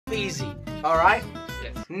peasy, alright?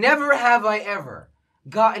 Yes. Never have I ever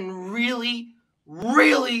gotten really,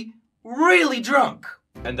 really, really drunk.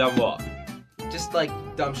 And then what? Just like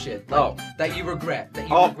dumb shit. Like, that you regret. That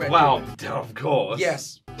you Oh, regret wow. doing. Of course.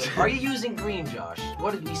 Yes. Are you using green, Josh?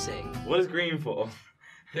 What did we say? What is green for?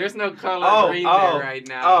 There's no color green there right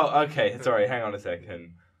now. Oh, okay. Sorry, hang on a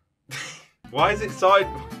second. Why is it side...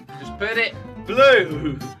 Just put it.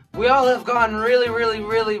 Blue! We all have gotten really, really,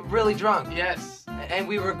 really, really drunk. Yes. And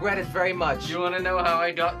we regret it very much. You want to know how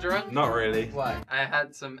I got drunk? Not really. Why? I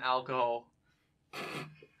had some alcohol.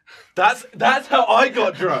 That's how I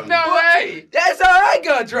got drunk. No way! That's how I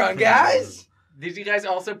got drunk, guys! Did you guys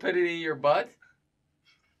also put it in your butt?